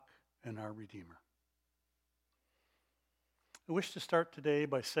and our Redeemer. I wish to start today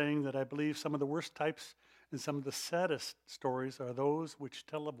by saying that I believe some of the worst types and some of the saddest stories are those which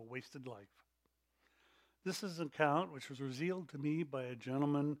tell of a wasted life. This is an account which was revealed to me by a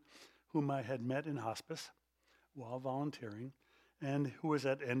gentleman whom I had met in hospice while volunteering and who was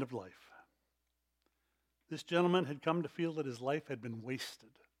at end of life. This gentleman had come to feel that his life had been wasted.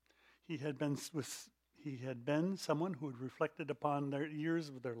 He had been someone who had reflected upon their years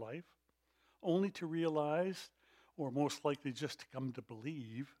of their life, only to realize, or most likely just to come to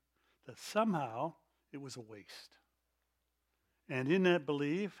believe, that somehow it was a waste. And in that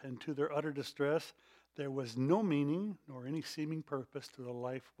belief, and to their utter distress, there was no meaning nor any seeming purpose to their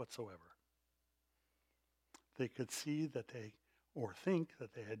life whatsoever. They could see that or think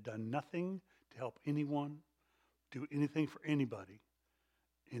that they had done nothing to help anyone, do anything for anybody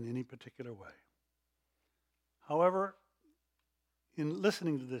in any particular way. However, in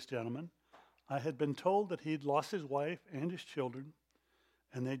listening to this gentleman, I had been told that he'd lost his wife and his children,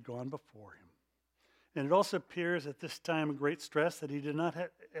 and they'd gone before him. And it also appears at this time of great stress that he did not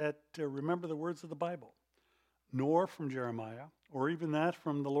remember the words of the Bible, nor from Jeremiah, or even that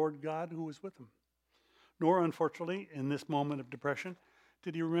from the Lord God who was with him. Nor, unfortunately, in this moment of depression,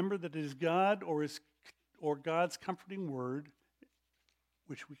 did he remember that it is God or God's comforting word,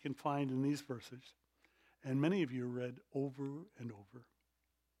 which we can find in these verses, and many of you read over and over.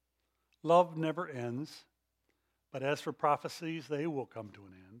 Love never ends, but as for prophecies, they will come to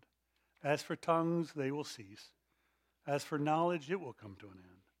an end. As for tongues, they will cease. As for knowledge, it will come to an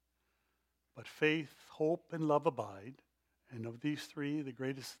end. But faith, hope, and love abide, and of these three, the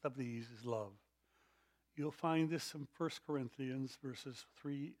greatest of these is love. You'll find this in 1 Corinthians verses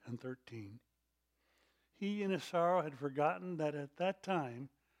 3 and 13. He in his sorrow had forgotten that at that time,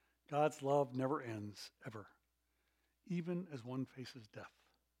 God's love never ends, ever, even as one faces death.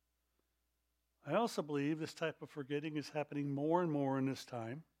 I also believe this type of forgetting is happening more and more in this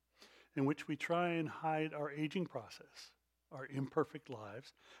time, in which we try and hide our aging process, our imperfect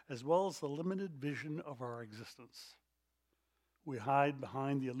lives, as well as the limited vision of our existence. We hide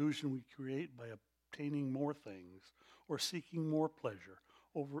behind the illusion we create by obtaining more things or seeking more pleasure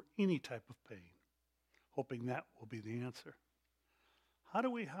over any type of pain, hoping that will be the answer. How do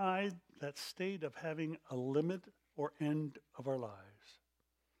we hide that state of having a limit or end of our lives?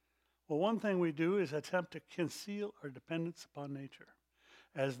 Well, one thing we do is attempt to conceal our dependence upon nature.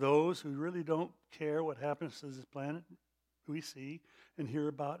 As those who really don't care what happens to this planet, we see and hear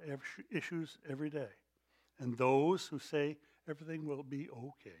about issues every day. And those who say everything will be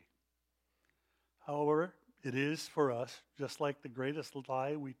okay. However, it is for us, just like the greatest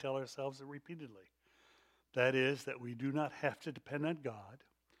lie we tell ourselves repeatedly. That is, that we do not have to depend on God.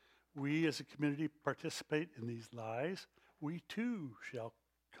 We as a community participate in these lies. We too shall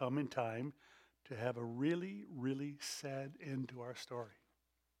come in time to have a really, really sad end to our story.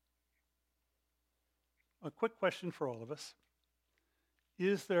 A quick question for all of us.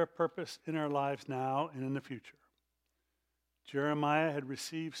 Is there a purpose in our lives now and in the future? Jeremiah had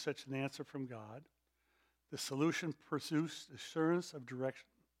received such an answer from God. The solution produced assurance of direction,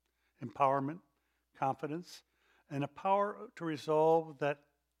 empowerment, confidence, and a power to resolve that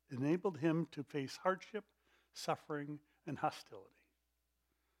enabled him to face hardship, suffering, and hostility.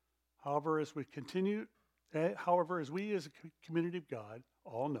 However, as we as a community of God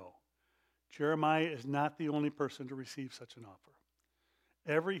all know, Jeremiah is not the only person to receive such an offer.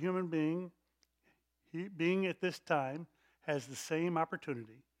 Every human being at this time has the same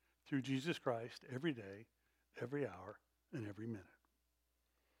opportunity through Jesus Christ every day, every hour, and every minute.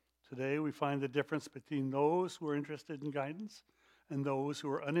 Today we find the difference between those who are interested in guidance and those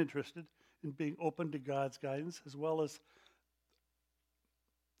who are uninterested in being open to God's guidance, as well as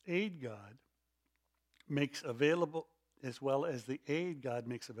aid God makes available, as well as the aid God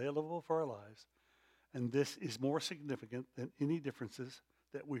makes available for our lives. And this is more significant than any differences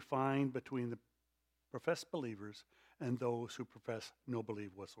that we find between the professed believers and those who profess no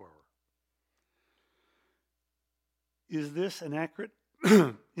belief whatsoever. Is this an accurate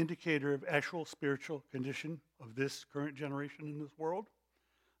indicator of actual spiritual condition of this current generation in this world?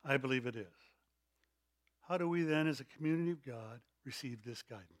 I believe it is. How do we then, as a community of God, receive this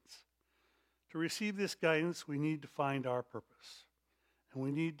guidance? To receive this guidance, we need to find our purpose, and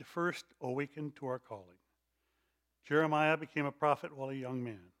we need to first awaken to our calling. Jeremiah became a prophet while a young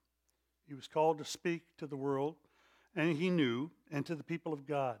man. He was called to speak to the world, and he knew, and to the people of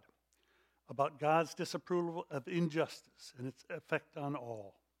God, about God's disapproval of injustice and its effect on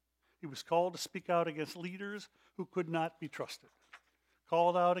all. He was called to speak out against leaders who could not be trusted,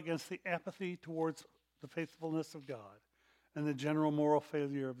 called out against the apathy towards the faithfulness of God, and the general moral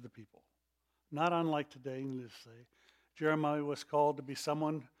failure of the people. Not unlike today, needless to say, Jeremiah was called to be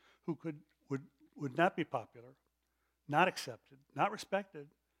someone who would not be popular, not accepted, not respected,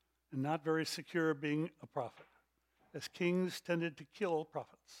 and not very secure being a prophet, as kings tended to kill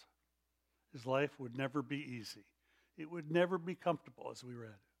prophets. His life would never be easy. It would never be comfortable, as we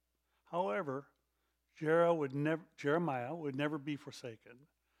read. However, Jeremiah would never be forsaken,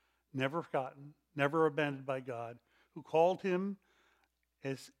 never forgotten, never abandoned by God, who called him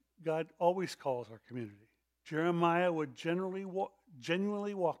as God always calls our community. Jeremiah would genuinely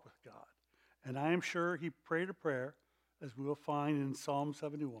walk with God, and I am sure he prayed a prayer, as we will find in Psalm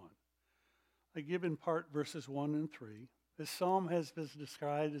 71. I give in part verses 1 and 3. This psalm has been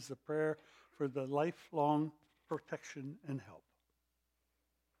described as the prayer for the lifelong protection and help.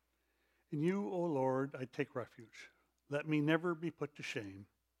 In you, O Lord, I take refuge. Let me never be put to shame.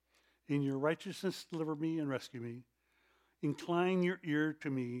 In your righteousness, deliver me and rescue me. Incline your ear to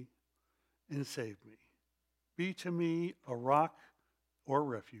me and save me. Be to me a rock or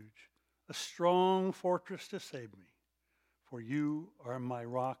refuge, a strong fortress to save me. For you are my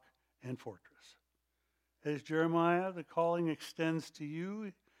rock and fortress. As Jeremiah, the calling extends to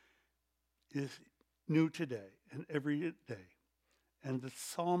you is new today and every day. And the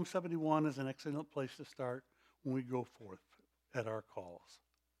Psalm 71 is an excellent place to start when we go forth at our calls.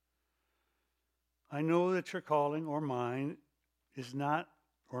 I know that your calling or mine is not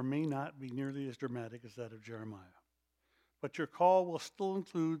or may not be nearly as dramatic as that of Jeremiah. But your call will still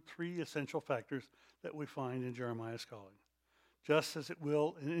include three essential factors that we find in Jeremiah's calling, just as it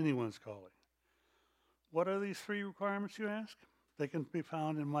will in anyone's calling. What are these three requirements, you ask? They can be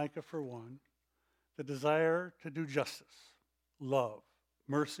found in Micah for one: the desire to do justice, love,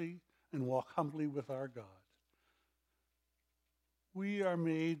 mercy, and walk humbly with our God. We are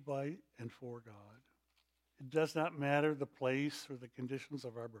made by and for God. It does not matter the place or the conditions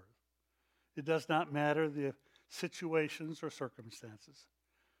of our birth. It does not matter the situations or circumstances,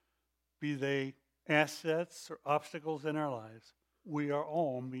 be they assets or obstacles in our lives. We are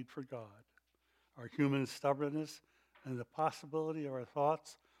all made for God. Our human stubbornness and the possibility of our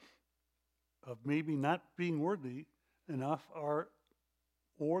thoughts of maybe not being worthy enough or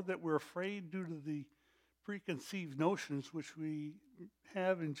that we're afraid due to the preconceived notions which we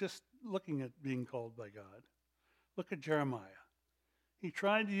have in just looking at being called by God. Look at Jeremiah. He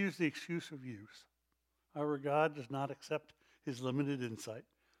tried to use the excuse of youth. However, God does not accept his limited insight.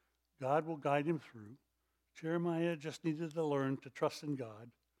 God will guide him through. Jeremiah just needed to learn to trust in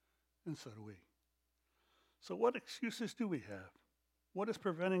God, and so do we. So what excuses do we have? What is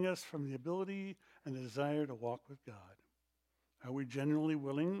preventing us from the ability and the desire to walk with God? Are we genuinely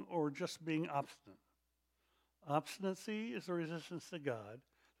willing or just being obstinate? Obstinacy is a resistance to God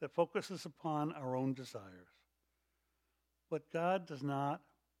that focuses upon our own desires. But God does not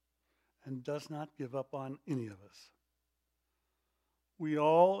and does not give up on any of us. We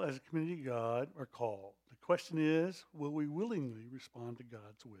all, as a community of God, are called. The question is, will we willingly respond to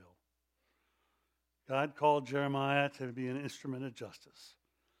God's will? God called Jeremiah to be an instrument of justice.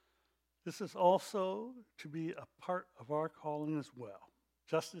 This is also to be a part of our calling as well.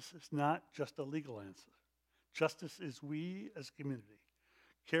 Justice is not just a legal answer. Justice is we as a community,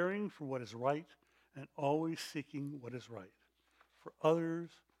 caring for what is right and always seeking what is right, for others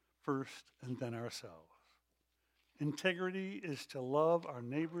first and then ourselves. Integrity is to love our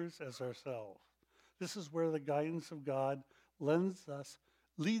neighbors as ourselves. This is where the guidance of God leads us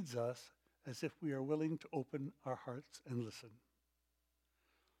as if we are willing to open our hearts and listen.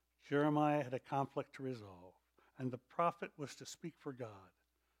 Jeremiah had a conflict to resolve, and the prophet was to speak for God.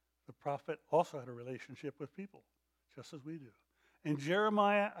 The prophet also had a relationship with people, just as we do. And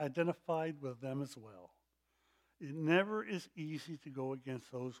Jeremiah identified with them as well. It never is easy to go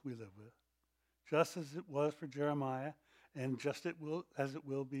against those we live with, just as it was for Jeremiah, and just as it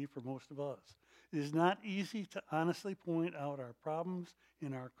will be for most of us. It is not easy to honestly point out our problems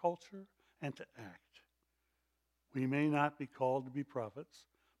in our culture and to act. We may not be called to be prophets,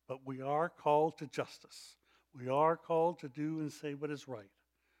 but we are called to justice. We are called to do and say what is right.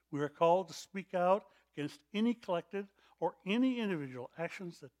 We are called to speak out against any collective or any individual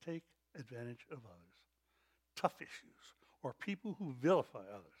actions that take advantage of others, tough issues, or people who vilify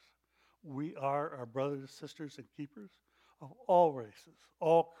others. We are our brothers, sisters, and keepers of all races,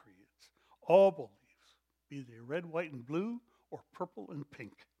 all creeds, all beliefs, be they red, white, and blue, or purple and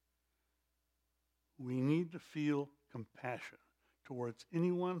pink. We need to feel compassion towards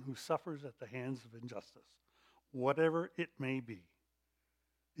anyone who suffers at the hands of injustice, whatever it may be.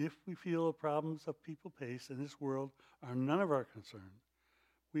 If we feel the problems of people face in this world are none of our concern,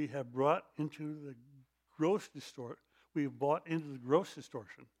 we have brought into the gross we have bought into the gross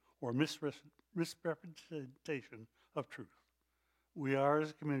distortion or misrepresentation of truth. We are,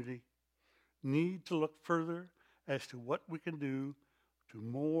 as a community, need to look further as to what we can do to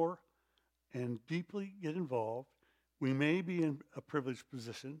more and deeply get involved. We may be in a privileged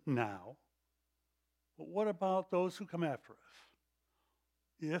position now, but what about those who come after us?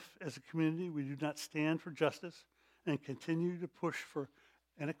 If, as a community, we do not stand for justice and continue to push for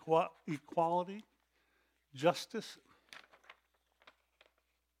an equality, justice,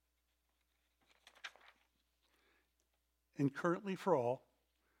 and currently for all,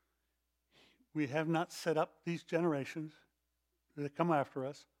 we have not set up these generations that come after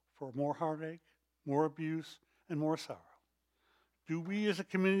us for more heartache, more abuse, and more sorrow. Do we as a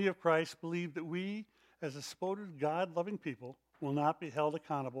community of Christ believe that we, as a supported God-loving people, will not be held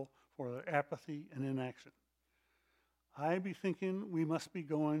accountable for their apathy and inaction? I be thinking we must be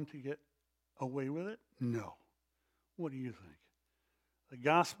going to get away with it? No. What do you think? The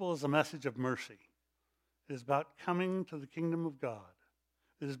gospel is a message of mercy. It is about coming to the kingdom of God.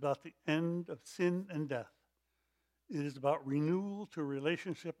 It is about the end of sin and death. It is about renewal to a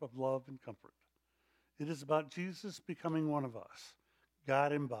relationship of love and comfort. It is about Jesus becoming one of us,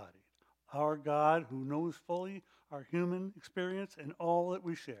 God embodied, our God who knows fully our human experience and all that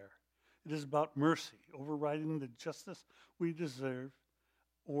we share. It is about mercy, overriding the justice we deserve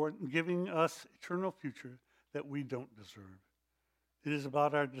or giving us eternal future that we don't deserve. It is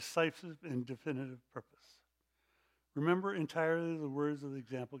about our decisive and definitive purpose. Remember entirely the words of the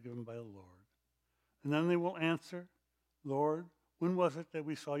example given by the Lord. And then they will answer, Lord, when was it that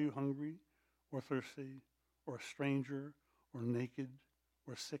we saw you hungry or thirsty or a stranger or naked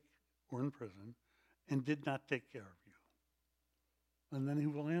or sick or in prison and did not take care of you? And then he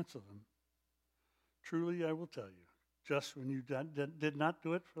will answer them, truly I will tell you, just when you did not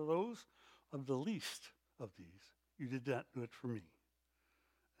do it for those of the least of these, you did not do it for me.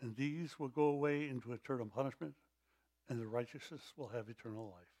 And these will go away into eternal punishment, and the righteous will have eternal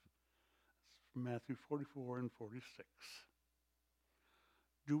life. That's from Matthew 44 and 46.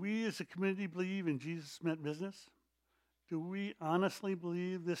 Do we as a community believe in Jesus meant business? Do we honestly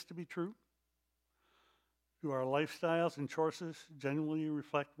believe this to be true? Do our lifestyles and choices genuinely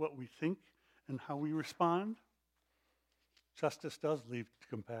reflect what we think and how we respond? Justice does lead to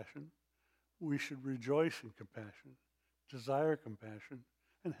compassion. We should rejoice in compassion, desire compassion,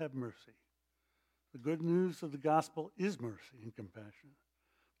 and have mercy. The good news of the gospel is mercy and compassion.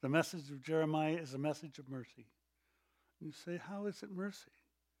 The message of Jeremiah is a message of mercy. You say, how is it mercy?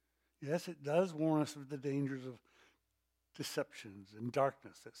 Yes, it does warn us of the dangers of deceptions and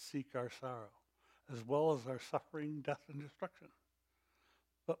darkness that seek our sorrow, as well as our suffering, death, and destruction.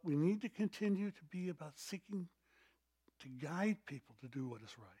 But we need to continue to be about seeking to guide people to do what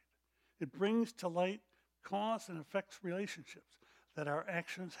is right. It brings to light cause and effects relationships that our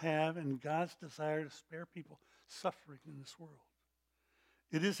actions have and God's desire to spare people suffering in this world.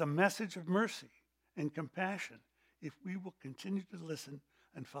 It is a message of mercy and compassion if we will continue to listen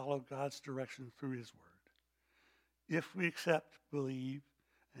and follow God's direction through his word. If we accept, believe,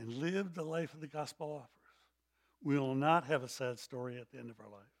 and live the life of the gospel offers, we will not have a sad story at the end of our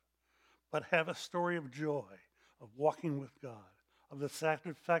life, but have a story of joy, of walking with God, of the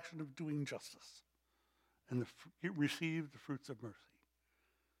satisfaction of doing justice, and receive the fruits of mercy.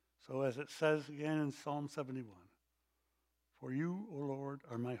 So as it says again in Psalm 71, for you, O Lord,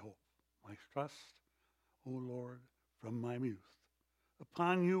 are my hope, my trust, O Lord, from my youth.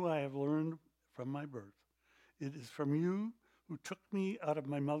 Upon you I have learned from my birth. It is from you who took me out of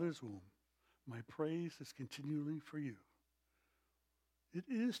my mother's womb. My praise is continually for you. It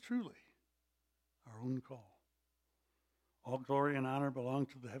is truly our own call. All glory and honor belong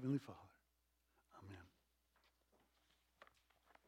to the Heavenly Father.